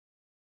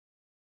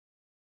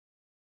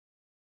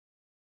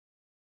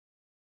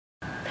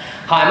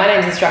Hi, my name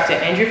is Instructor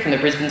Andrew from the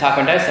Brisbane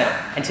Taekwondo Centre,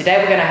 and today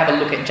we're going to have a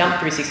look at jump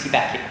 360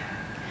 back kick.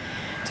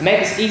 To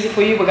make this easy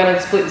for you, we're going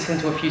to split this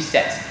into a few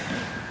steps.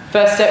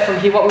 First step from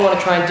here, what we want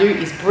to try and do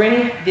is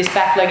bring this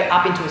back leg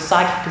up into a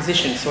side kick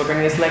position. So we're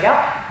bringing this leg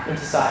up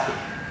into side kick.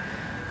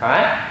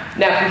 Alright?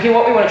 Now from here,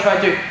 what we want to try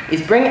and do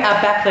is bring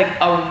our back leg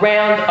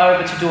around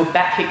over to do a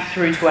back kick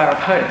through to our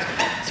opponent.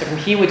 So from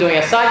here, we're doing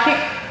a side kick.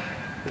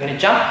 We're going to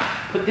jump,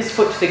 put this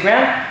foot to the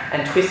ground,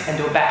 and twist and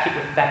do a back kick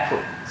with the back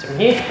foot. So from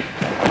here,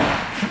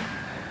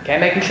 okay,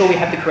 making sure we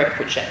have the correct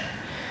foot shape.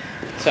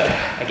 So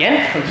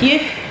again, from here,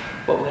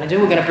 what we're going to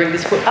do, we're going to bring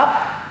this foot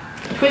up,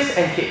 twist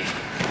and kick.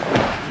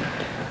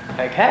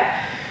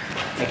 Okay,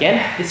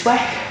 again, this way,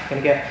 we're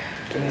going to go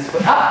bring this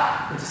foot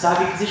up into side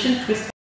kick position, twist.